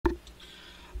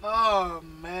Oh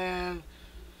man.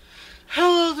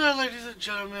 Hello there, ladies and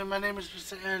gentlemen. My name is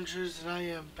Mr. Andrews, and I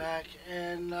am back.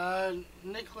 And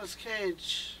Nicolas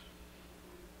Cage.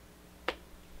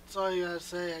 That's all you gotta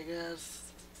say, I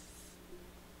guess.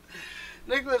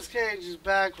 Nicolas Cage is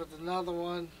back with another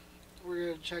one. We're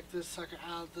gonna check this sucker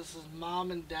out. This is Mom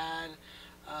and Dad,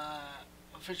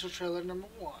 official trailer number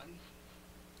 1.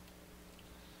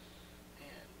 And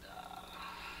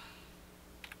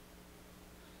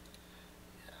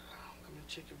yeah, let me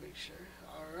check and make sure.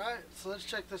 Alright, so let's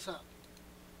check this out.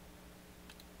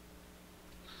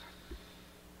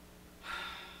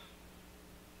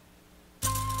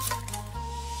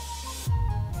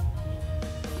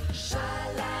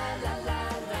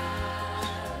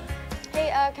 Hey,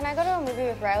 can I go to a movie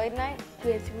with Riley tonight?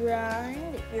 With Riley?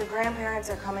 Your grandparents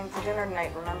are coming for dinner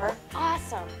tonight, remember?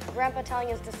 Awesome. Grandpa telling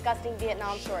his disgusting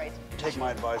Vietnam stories. Take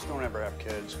my advice, don't ever have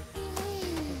kids.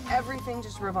 Everything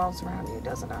just revolves around you,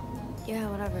 doesn't it? Yeah,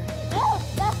 whatever.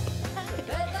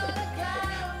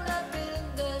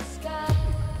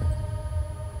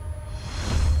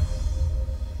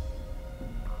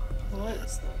 What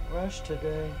is the rush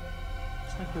today?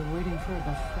 It's like we're waiting for a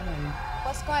buffet.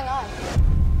 What's going on?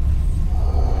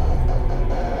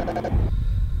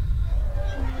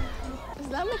 Is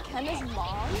that McKenna's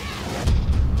mom?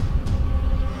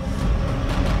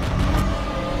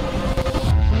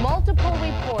 Multiple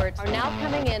reports are now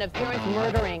coming in of parents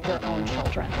murdering their own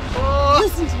children.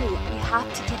 Listen to me. We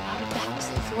have to get out of the house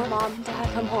before Mom and Dad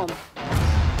come home.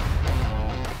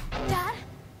 Dad?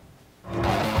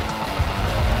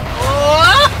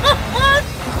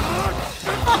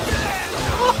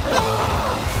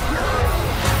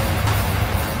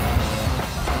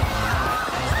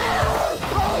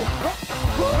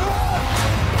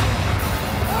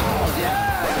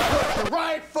 Your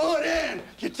right foot in,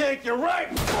 you take your right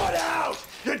foot out,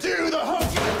 you do the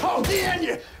hokey and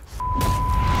you...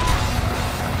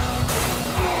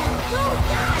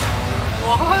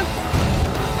 What?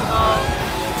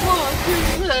 What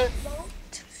is this?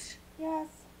 Yes.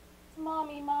 It's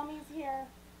Mommy. Mommy's here.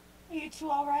 Are you two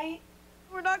all right?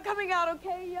 We're not coming out,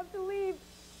 okay? You have to leave.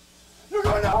 You're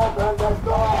going to open this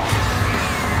door!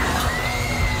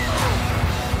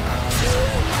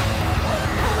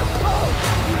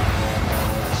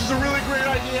 This is a really great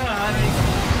idea, honey.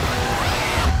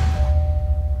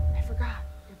 I forgot.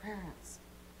 Your parents.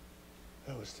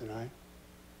 That was tonight.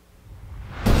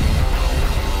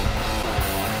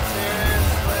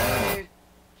 Seriously?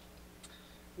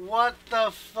 What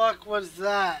the fuck was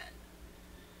that?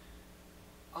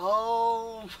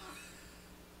 Oh.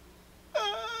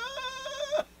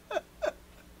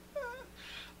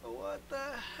 What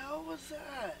the hell was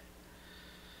that?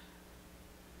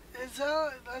 Is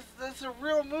that's a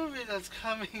real movie that's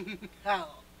coming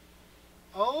out.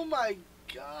 Oh my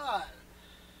god.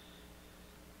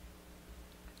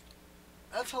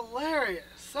 That's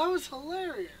hilarious. That was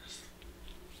hilarious.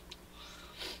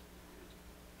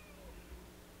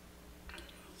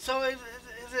 So is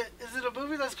it a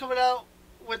movie that's coming out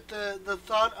with the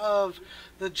thought of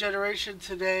the generation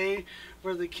today,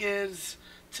 where the kids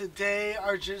today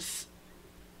are just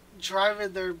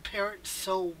driving their parents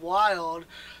so wild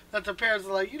that the parents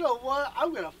are like, you know what,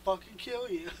 I'm gonna fucking kill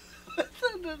you.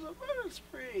 There's a murder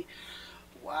spree.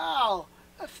 Wow,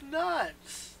 that's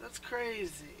nuts. That's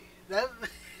crazy. That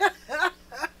and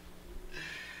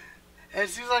it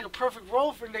seems like a perfect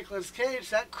role for Nicolas Cage,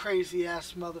 that crazy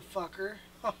ass motherfucker.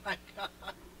 Oh my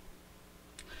god.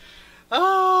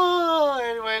 Oh,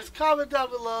 anyways, comment down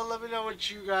below. Let me know what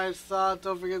you guys thought.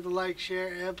 Don't forget to like,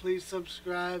 share, and please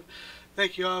subscribe.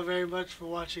 Thank you all very much for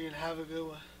watching, and have a good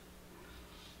one.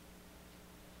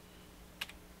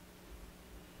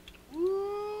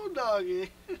 Woo,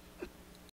 doggy.